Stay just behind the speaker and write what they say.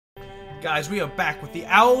Guys, we are back with the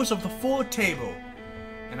Owls of the Four table.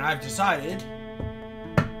 And I've decided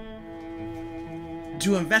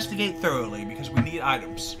to investigate thoroughly because we need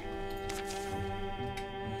items.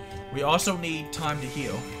 We also need time to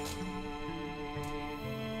heal.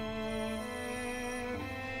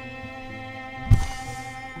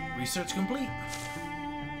 Research complete.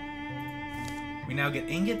 We now get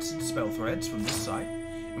ingots and spell threads from this site.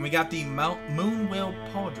 And we got the Moonwheel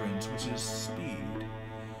Pauldrons, which is speed.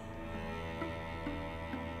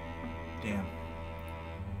 Damn.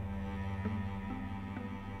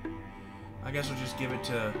 I guess we'll just give it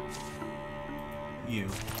to you.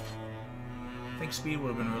 I think speed would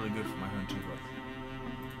have been really good for my hunter, but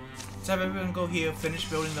let's have everyone go here, finish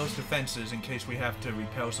building those defenses in case we have to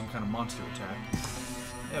repel some kind of monster attack.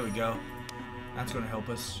 There we go. That's going to help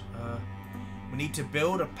us. We need to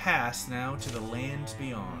build a pass now to the lands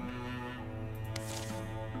beyond.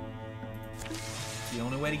 It's the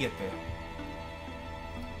only way to get there.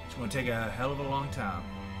 It's going to take a hell of a long time.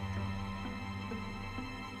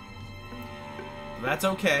 But that's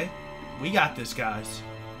okay. We got this, guys.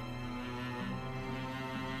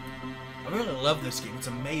 I really love this game. It's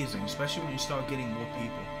amazing, especially when you start getting more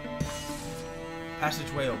people.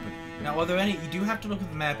 Passageway open. Now, are there any... You do have to look at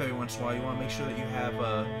the map every once in a while. You want to make sure that you have...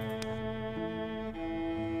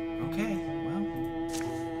 Okay, well,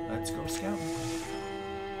 let's go scouting.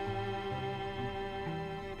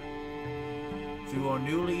 Through our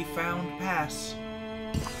newly found pass.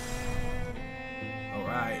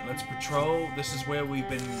 Alright, let's patrol. This is where we've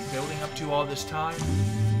been building up to all this time.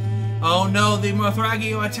 Oh no, the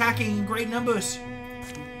Mothragi are attacking in great numbers.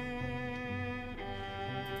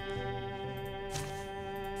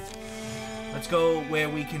 Let's go where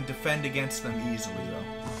we can defend against them easily, though.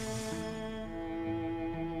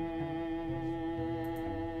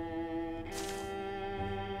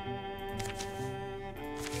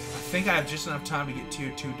 I think I have just enough time to get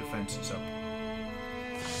tier 2 defenses up.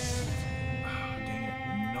 Oh, dang it.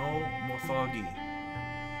 No more foggy.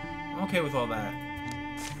 I'm okay with all that.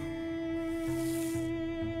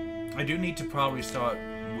 I do need to probably start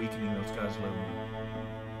weakening those guys a little more.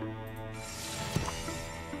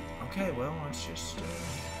 Okay, well, let's just...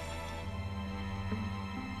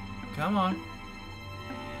 Come on.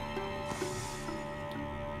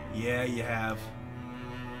 Yeah, you have.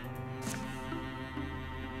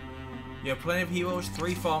 You have plenty of heroes.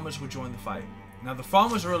 3 farmers will join the fight. Now, the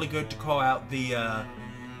farmers are really good to call out the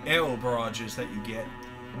arrow barrages that you get.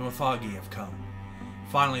 The Mothragi have come.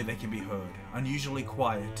 Finally, they can be heard. Unusually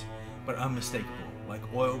quiet, but unmistakable. Like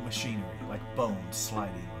oiled machinery, like bones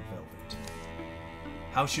sliding on velvet.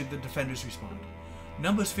 How should the defenders respond?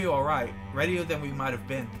 Numbers feel alright. Readier than we might have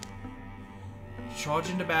been. Charge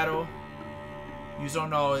into battle. Use our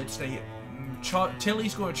knowledge. Stay here.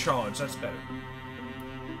 Tilly's going to charge. That's better.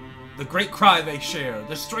 The great cry they share,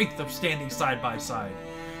 the strength of standing side by side,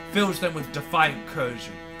 fills them with defiant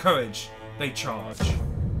courage. They charge.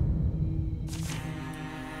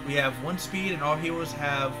 We have 1 speed, and our heroes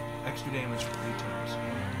have extra damage 3 times.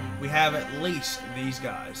 We have at least these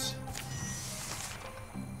guys.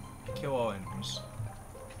 Kill all enemies.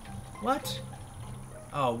 What?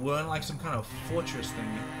 Oh, we're in like some kind of fortress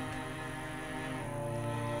thingy.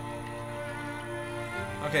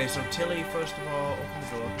 Okay, so Tilly, first of all, open the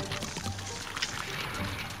door.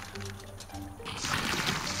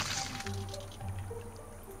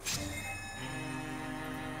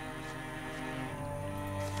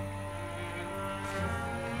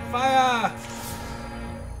 Fire!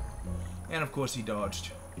 And of course he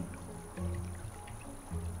dodged.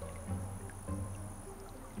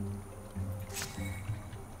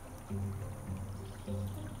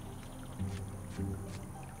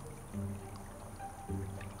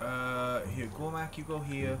 Here, Gormak, you go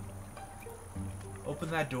here. Open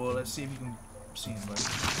that door. Let's see if you can see anybody.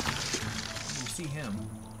 You see him.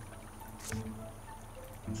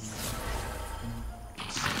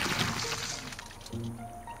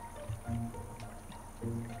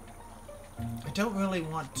 I don't really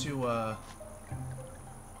want to,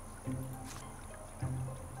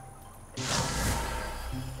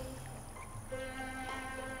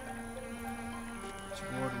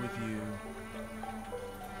 ward with you.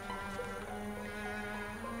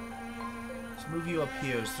 Let's move you up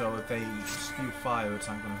here so if they spew fire, it's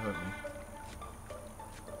not going to hurt me.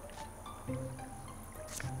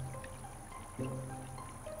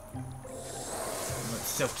 Let's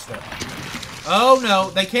silk step. Oh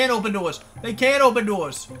no, they can't open doors. They can't open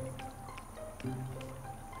doors. Damn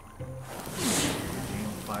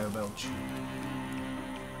fire belch.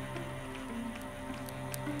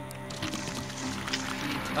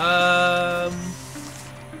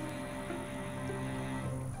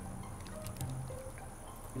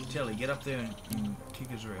 Tilly, get up there and kick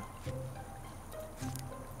his rear.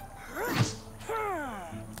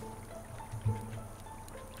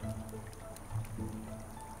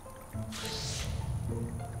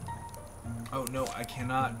 Oh no, I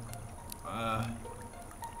cannot.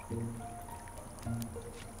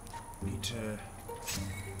 Need to.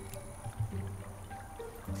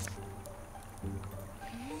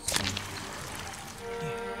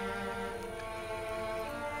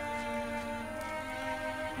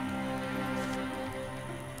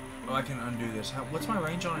 Oh, I can undo this. What's my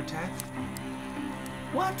range on attack?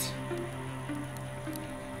 What?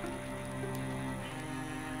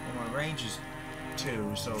 Well, my range is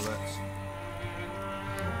 2, so that's.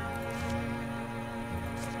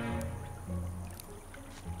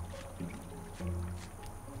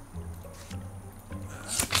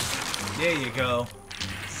 There you go.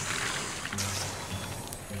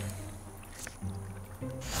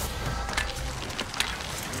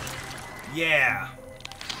 Yeah.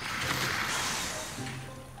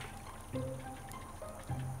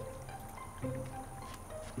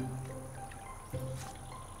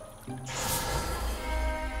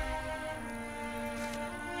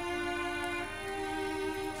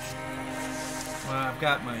 Well, I've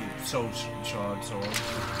got my soul shard, so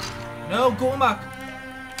no, go back.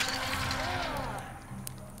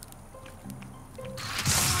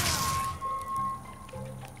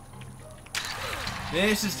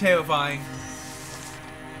 This is terrifying.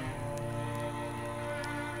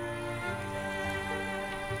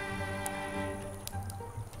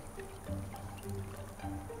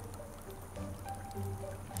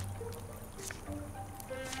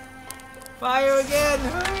 Fire again!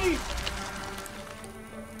 Hurry!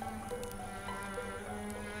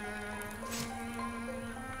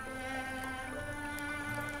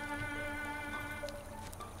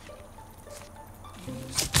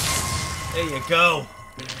 There you go.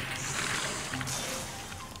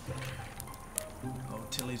 Oh,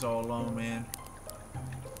 Tilly's all alone, man.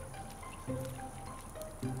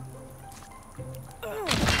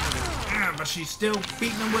 But she's still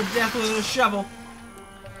beating him with death with a shovel.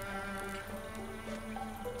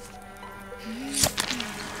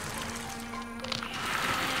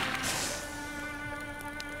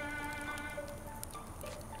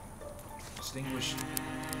 Extinguish.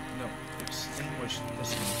 No, extinguish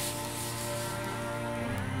this one.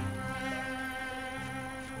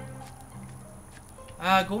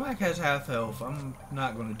 Gormak has half health. I'm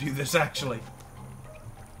not going to do this actually.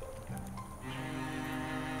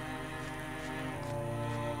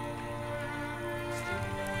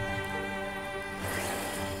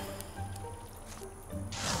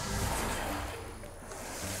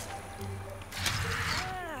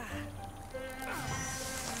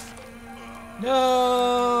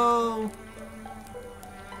 No!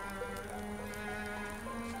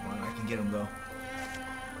 Come on, I can get him though.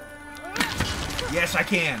 Yes, I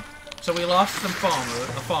can. So we lost some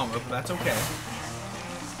farmer, but that's okay.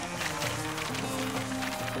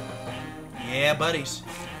 Yeah, buddies.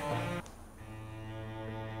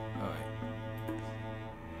 Alright.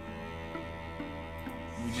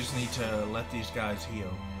 We just need to let these guys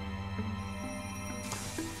heal.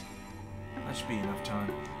 That should be enough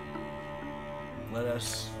time. Let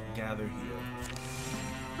us gather here.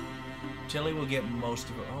 Tilly will get most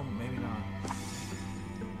of it. Oh, maybe not.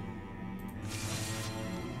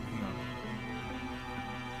 Hang on.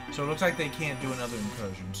 So it looks like they can't do another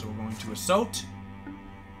incursion. So we're going to assault.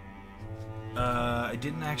 I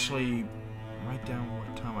didn't actually write down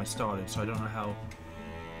what time I started, so I don't know how.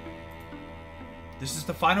 This is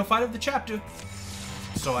the final fight of the chapter.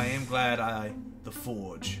 So I am glad the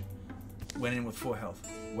Forge, went in with 4 health.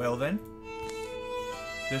 Well then.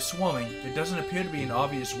 They're swarming. There doesn't appear to be an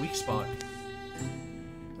obvious weak spot.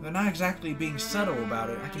 And they're not exactly being subtle about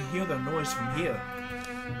it. I can hear their noise from here.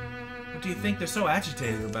 What do you think they're so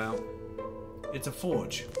agitated about? It's a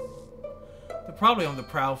forge. They're probably on the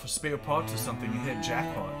prowl for spare parts or something and hit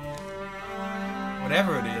jackpot.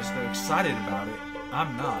 Whatever it is, they're excited about it.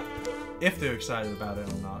 I'm not. If they're excited about it,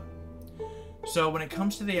 I'm not. So when it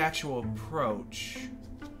comes to the actual approach,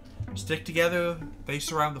 stick together, they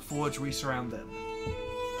surround the forge, we surround them.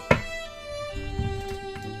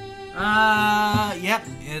 Yep,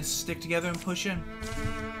 it's stick together and push in.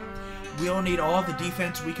 We'll need all the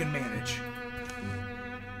defense we can manage.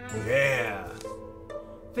 Yeah.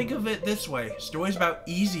 Think of it this way. Stories about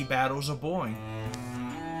easy battles are boring.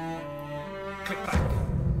 Click clack.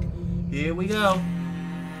 Here we go.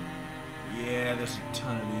 Yeah, there's a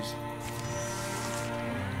ton of these.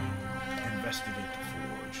 Investigate the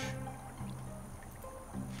forge.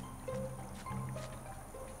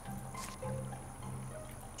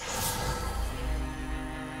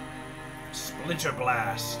 Splinter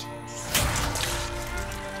Blast.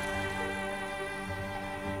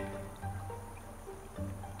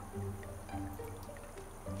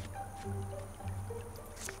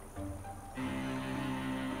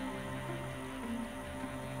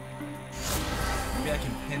 Maybe I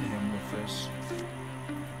can pin him with this.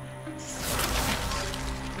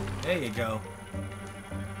 There you go.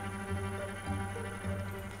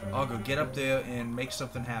 I'll go get up there and make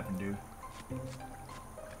something happen, dude.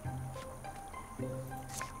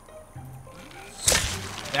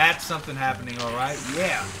 That's something happening, alright?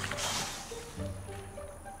 Yeah!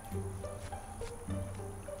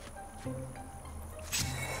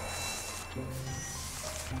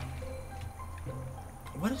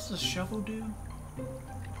 What does the shovel do?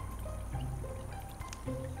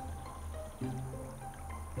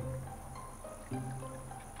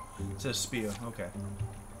 It says spear, okay.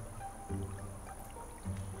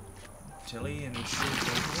 Tilly and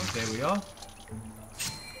his there we are.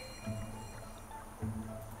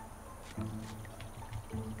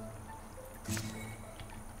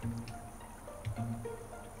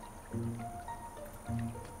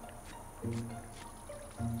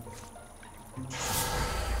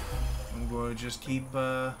 I'm going to just keep,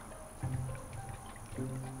 let's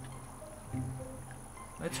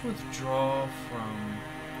withdraw from...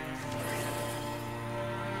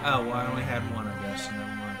 Oh, well, I only had one, I guess. Never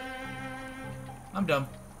mind. I'm dumb.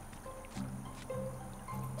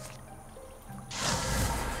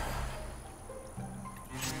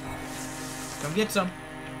 Come get some.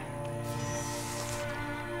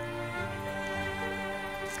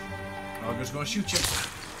 Auger's gonna shoot you.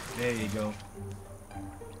 There you go.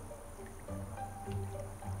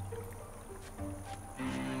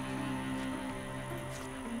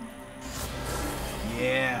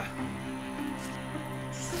 Yeah.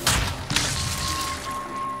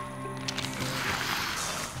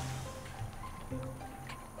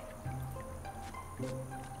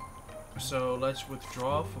 So let's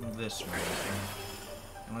withdraw from this one.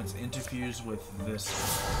 And let's interfuse with this one.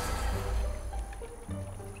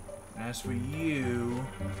 And as for you...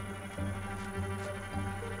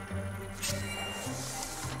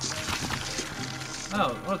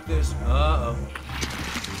 Oh, look, there's... Uh-oh.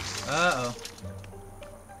 Uh-oh.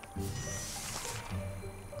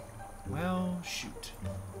 Well, shoot.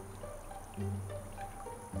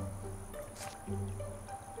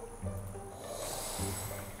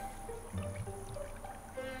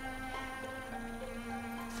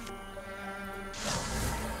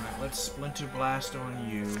 Alright, let's Splinter Blast on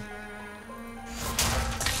you.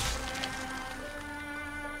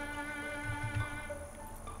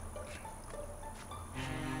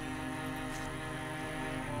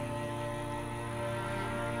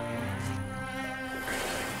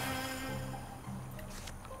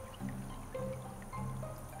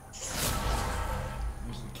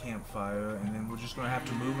 Campfire, and then we're just gonna have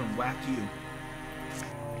to move and whack you.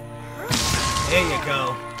 There you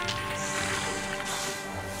go.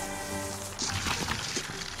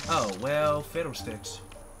 Oh, well, fiddlesticks.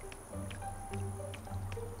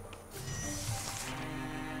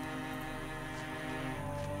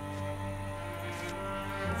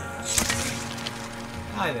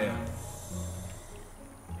 Hi there.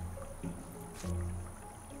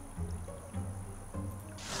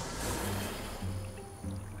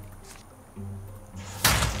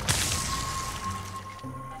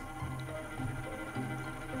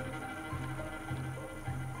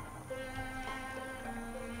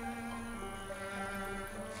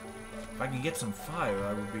 If I can get some fire,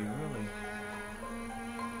 I would be really...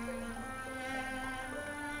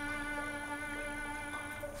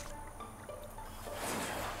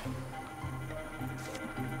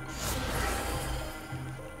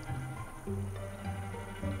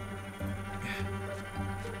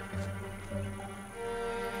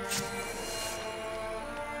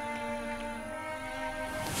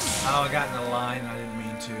 Oh, I got in the line. I didn't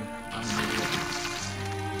mean to. I'm an idiot.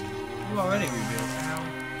 You already revealed. Ow.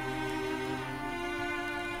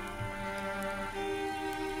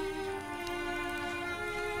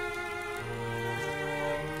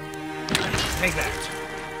 Take that.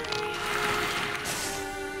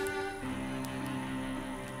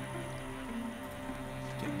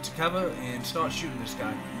 Get into cover and start shooting this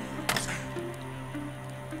guy.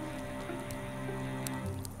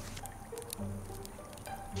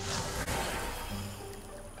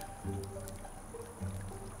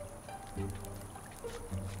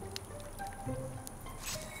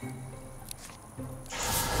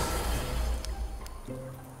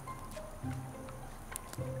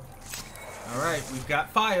 Alright, we've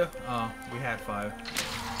got fire. Oh, we had fire.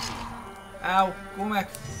 Ow, go back.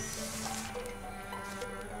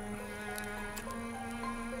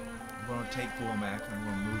 going to take Gormac and I'm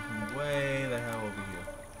going to move him way the hell over here.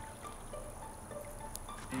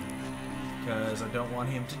 Because I don't want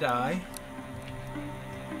him to die.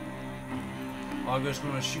 Augo's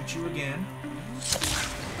going to shoot you again.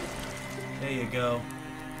 There you go.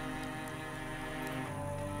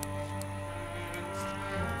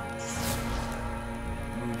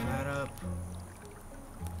 Move that up.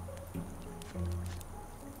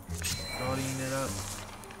 Guardian it up.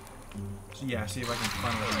 So yeah, see if I can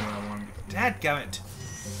funnel it where I want to go. Dadgummit!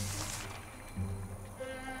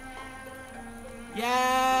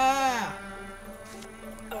 Yeah!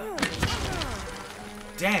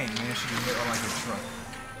 Dang, man, she can hit her like a truck.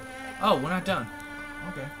 Oh, we're not done.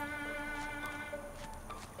 Okay.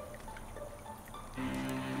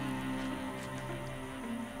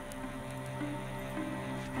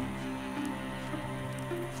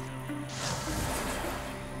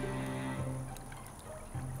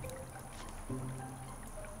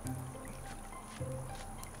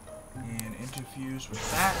 And interfuse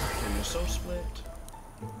with that for your soul split.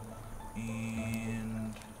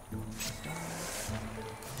 And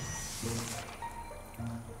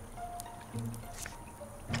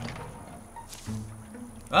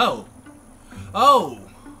oh! Oh!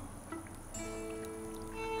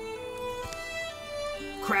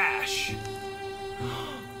 Crash!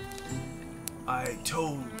 I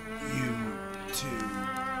told you to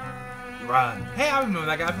run. Hey, I remember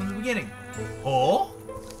that guy from the beginning. Oh?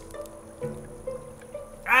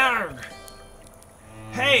 Arrgh!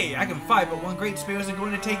 Hey, I can fight, but one great spear isn't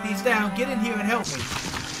going to take these down. Get in here and help me.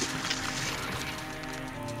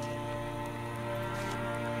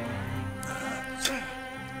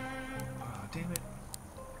 Oh, damn it.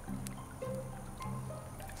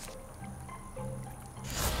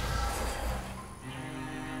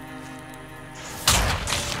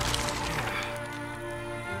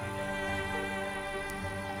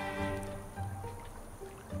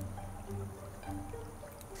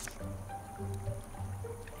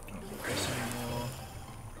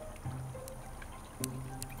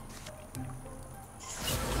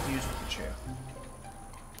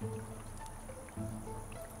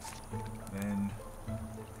 Then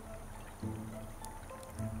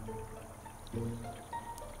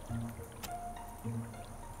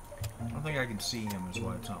I don't think I can see him is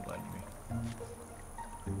why it's not letting me.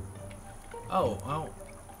 Oh, oh.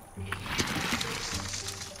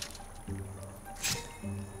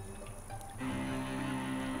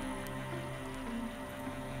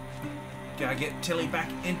 Gotta get Tilly back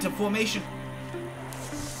into formation.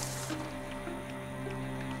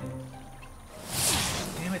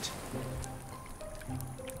 Damn it.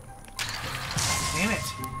 Damn it.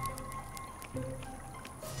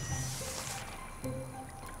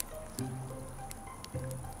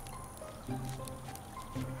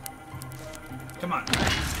 Come on.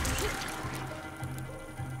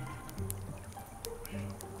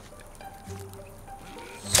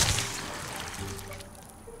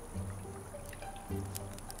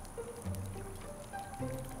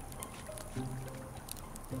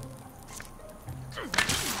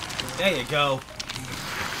 There you go.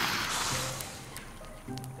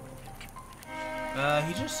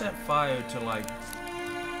 He just set fire to, like,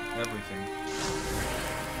 everything.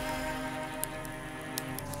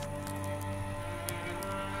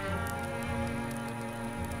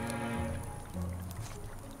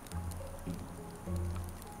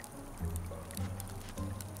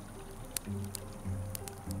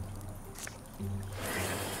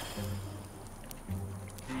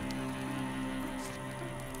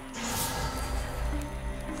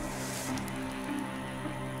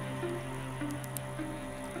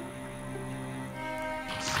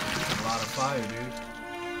 Fire, dude.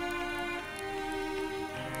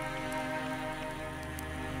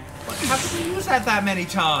 What? How can you use that many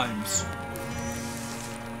times?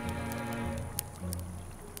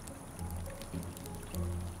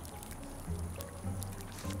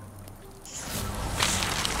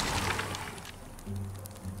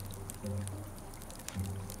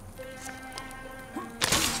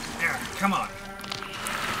 There, come on.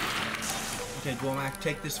 Okay, Gormac,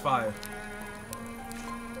 take this fire.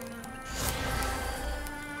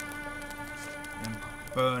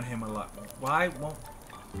 Burn him a lot. Why won't...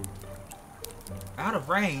 Out of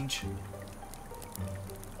range?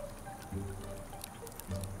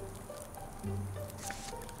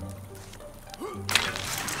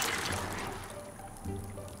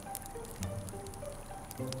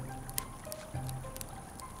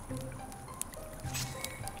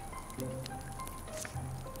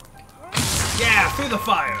 Yeah, through the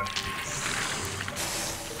fire!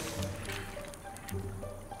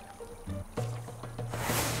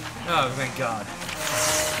 Oh, thank God.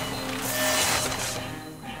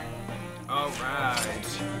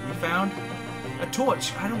 Alright. We found a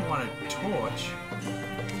torch. I don't want a torch.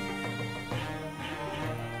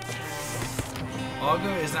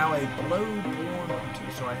 Augur is now a blowborn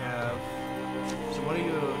hunter, so I have... So what are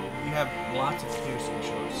you have lots of piercing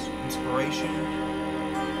shots. Inspiration,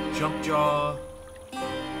 jump jaw. Yeah,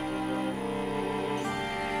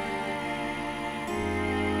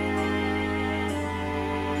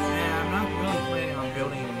 I'm not really planning on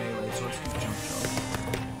building a melee, so let's do jump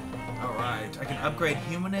jaw. Alright, I can upgrade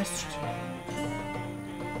humanist.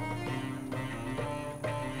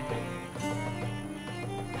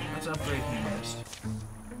 Let's upgrade humanist.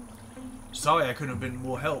 Sorry I couldn't have been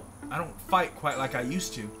more help. I don't fight quite like I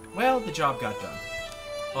used to. Well, the job got done.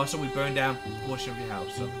 Also, we burned down a portion of your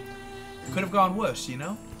house, so... It could have gone worse, you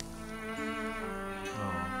know?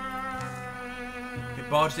 Oh. They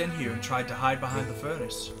barged in here and tried to hide behind the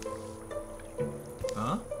furnace.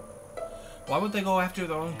 Huh? Why would they go after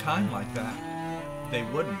their own kind like that? They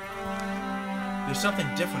wouldn't. There's something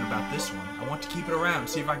different about this one. I want to keep it around,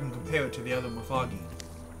 see if I can compare it to the other Mafagi.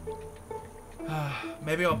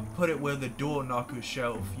 Maybe I'll put it where the door knocker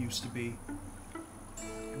shelf used to be.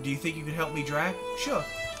 Do you think you could help me drag? Sure.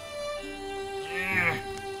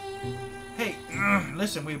 Hey,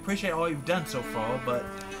 listen, we appreciate all you've done so far, but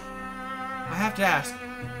I have to ask,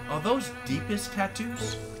 are those deepest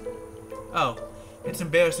tattoos? Oh, it's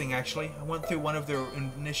embarrassing actually. I went through one of their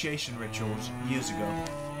initiation rituals years ago.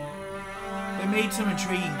 They made some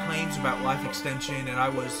intriguing claims about life extension, and I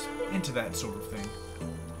was into that sort of thing.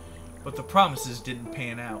 But the promises didn't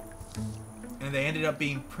pan out, and they ended up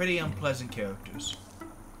being pretty unpleasant characters.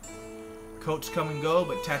 Coats come and go,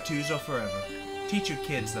 but tattoos are forever. Teach your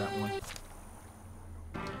kids that one.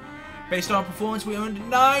 Based on performance, we earned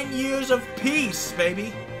 9 years of peace,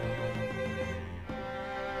 baby!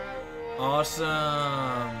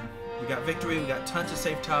 Awesome! We got victory, we got tons of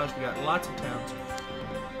safe towers, we got lots of towns.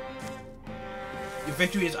 Your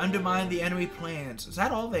victory has undermined the enemy plans. Is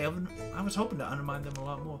that all they ever... I was hoping to undermine them a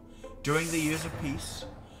lot more. During the years of peace.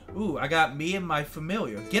 Ooh, I got me and my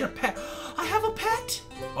familiar. Get a pet. I have a pet!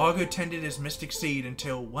 Augur tended his mystic seed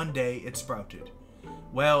until one day it sprouted.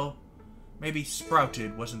 Well, maybe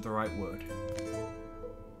sprouted wasn't the right word.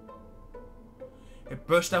 It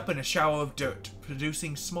burst up in a shower of dirt,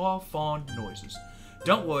 producing small, fond noises.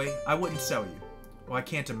 Don't worry, I wouldn't sell you. Well, I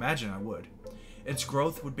can't imagine I would. Its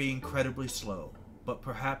growth would be incredibly slow, but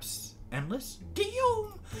perhaps endless?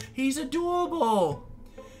 Guillaume! He's adorable!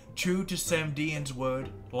 True to Samdian's word,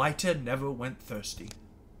 Lyta never went thirsty.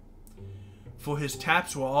 For his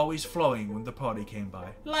taps were always flowing when the party came by.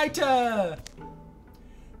 Lyta!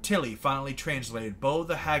 Tilly finally translated Bo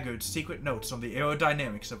the Haggard's secret notes on the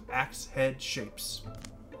aerodynamics of axe-head shapes.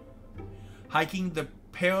 Hiking the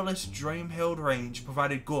perilous Dreamheld Range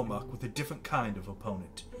provided Gormuk with a different kind of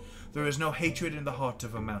opponent. There is no hatred in the heart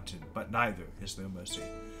of a mountain, but neither is there mercy.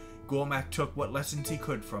 Gormak took what lessons he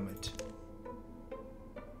could from it.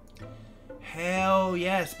 Hell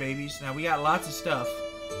yes, babies. Now, we got lots of stuff.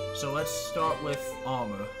 So let's start with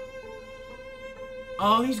armor.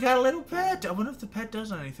 Oh, he's got a little pet. I wonder if the pet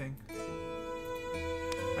does anything.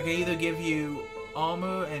 I can either give you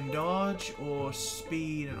armor and dodge or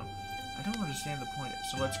speed. And I don't understand the point.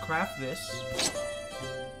 So let's craft this.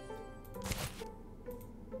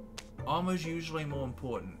 Armor's usually more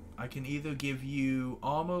important. I can either give you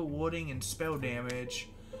armor, warding, and spell damage,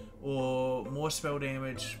 or more spell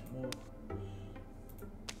damage. More...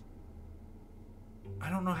 I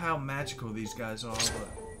don't know how magical these guys are, but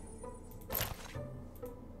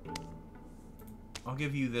I'll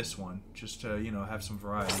give you this one, just to, you know, have some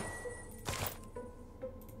variety.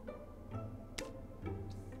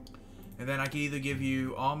 And then I can either give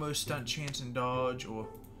you armor, stunt chance, and dodge, or...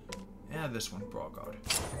 yeah, this one, Brawl Guard.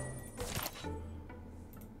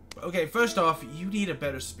 Okay, first off, you need a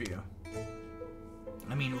better spear.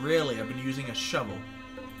 I mean, really, I've been using a shovel.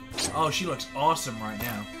 Oh, she looks awesome right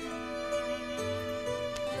now.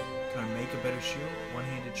 Can I make a better shield?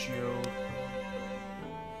 One-handed shield.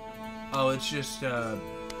 Oh, it's just,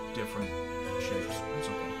 different shapes. That's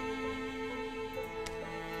okay.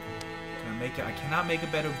 Can I make it? I cannot make a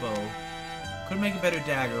better bow. Could make a better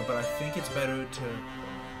dagger, but I think it's better to...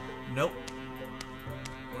 Nope.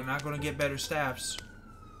 We're not going to get better staffs.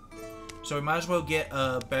 So we might as well get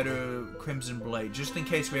a better Crimson Blade, just in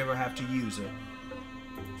case we ever have to use it.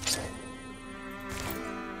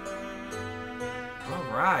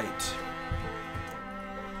 Alright.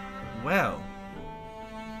 Well.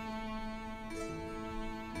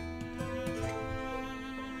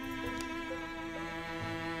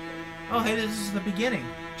 Oh, hey, this is the beginning.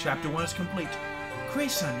 Chapter 1 is complete.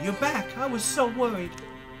 Grayson, you're back. I was so worried.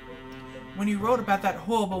 When you wrote about that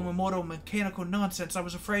horrible immortal mechanical nonsense, I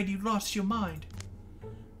was afraid you'd lost your mind.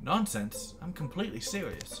 Nonsense? I'm completely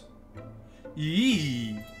serious.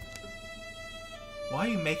 Yee! Why are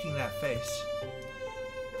you making that face?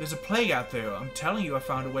 There's a plague out there. I'm telling you I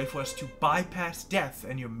found a way for us to bypass death,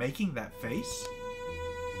 and you're making that face?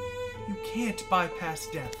 You can't bypass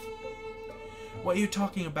death. What are you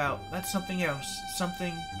talking about? That's something else.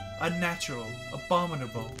 Something unnatural.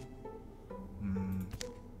 Abominable.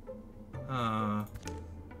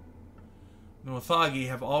 The Morthagi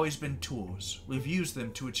have always been tools. We've used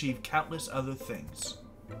them to achieve countless other things.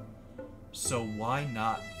 So why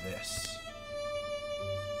not this?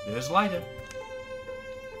 There's Lyta.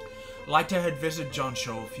 Lyta had visited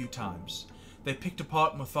Jonsho a few times. They picked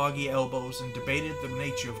apart Morthagi elbows and debated the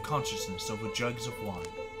nature of consciousness over jugs of wine.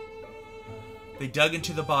 They dug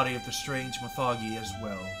into the body of the strange Morthagi as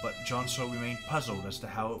well, but Jonsho remained puzzled as to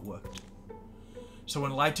how it worked. So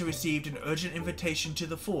when Lyta received an urgent invitation to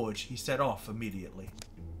the forge, he set off immediately.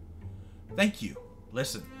 Thank you.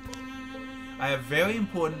 Listen. I have very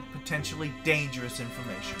important, potentially dangerous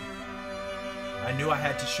information. I knew I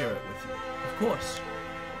had to share it with you. Of course.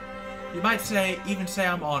 You might even say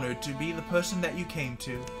I'm honored to be the person that you came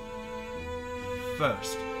to.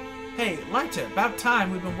 First. Hey, Lyta, about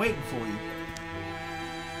time. We've been waiting for you.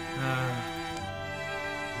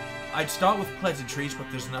 I'd start with pleasantries, but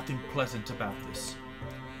there's nothing pleasant about this.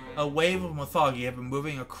 A wave of Morthagi have been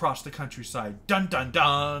moving across the countryside. Dun dun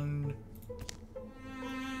dun!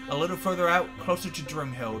 A little further out, closer to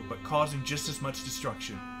Drimhild, but causing just as much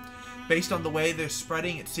destruction. Based on the way they're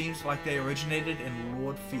spreading, it seems like they originated in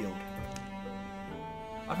Lord Field.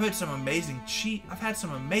 I've had some amazing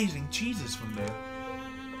cheeses from there.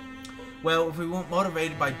 Well, if we weren't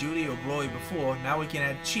motivated by duty or glory before, now we can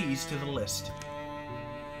add cheese to the list.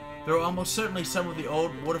 There are almost certainly some of the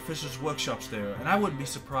old mortarfishers' workshops there, and I wouldn't be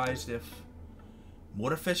surprised if...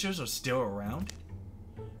 Mortarfishers are still around?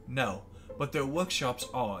 No, but their workshops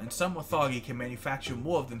are, and some Morthagi can manufacture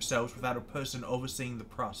more of themselves without a person overseeing the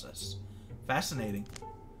process. Fascinating.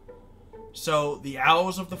 So, the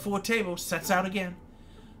Owls of the Four Tables sets out again.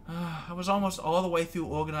 I was almost all the way through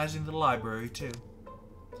organizing the library, too.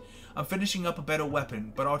 I'm finishing up a better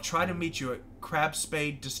weapon, but I'll try to meet you at Crab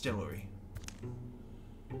Spade Distillery.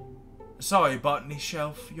 Sorry, Botany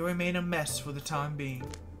Shelf. You remain a mess for the time being.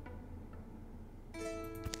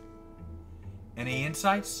 Any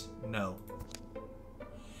insights? No.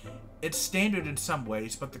 It's standard in some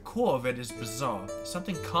ways, but the core of it is bizarre.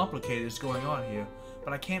 Something complicated is going on here,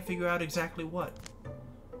 but I can't figure out exactly what.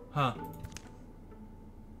 Huh.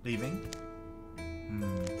 Leaving?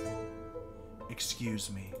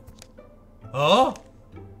 Excuse me. Oh!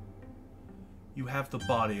 You have the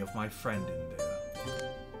body of my friend in there.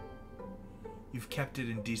 You've kept it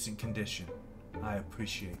in decent condition. I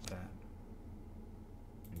appreciate that.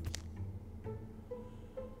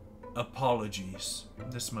 Apologies.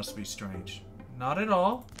 This must be strange. Not at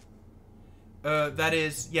all. That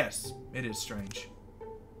is, yes, it is strange.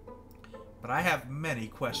 But I have many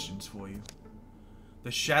questions for you.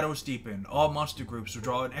 The shadows deepen. All monster groups will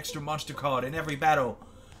draw an extra monster card in every battle.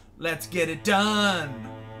 Let's get it done!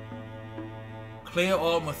 Clear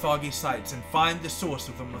all Morthagi sites and find the source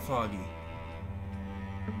of the Morthagi.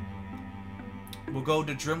 We'll go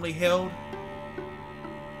to Drimhild,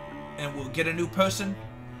 and we'll get a new person,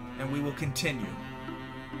 and we will continue.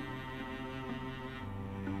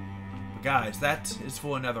 But guys, that is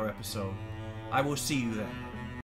for another episode. I will see you then.